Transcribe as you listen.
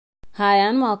Hi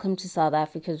and welcome to South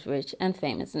Africa's Rich and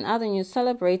Famous. In other news,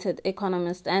 celebrated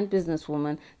economist and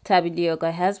businesswoman Thabi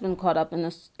Leoka has been caught up in a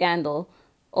scandal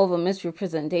over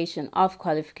misrepresentation of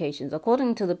qualifications.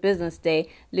 According to the Business Day,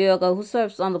 Leoka, who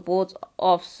serves on the boards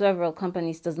of several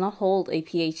companies, does not hold a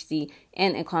PhD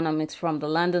in economics from the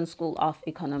London School of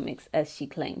Economics, as she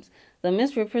claims. The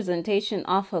misrepresentation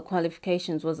of her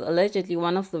qualifications was allegedly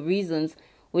one of the reasons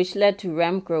which led to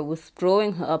Remgro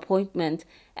withdrawing her appointment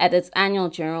at its annual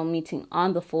general meeting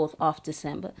on the 4th of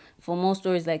December. For more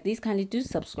stories like these, kindly do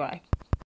subscribe.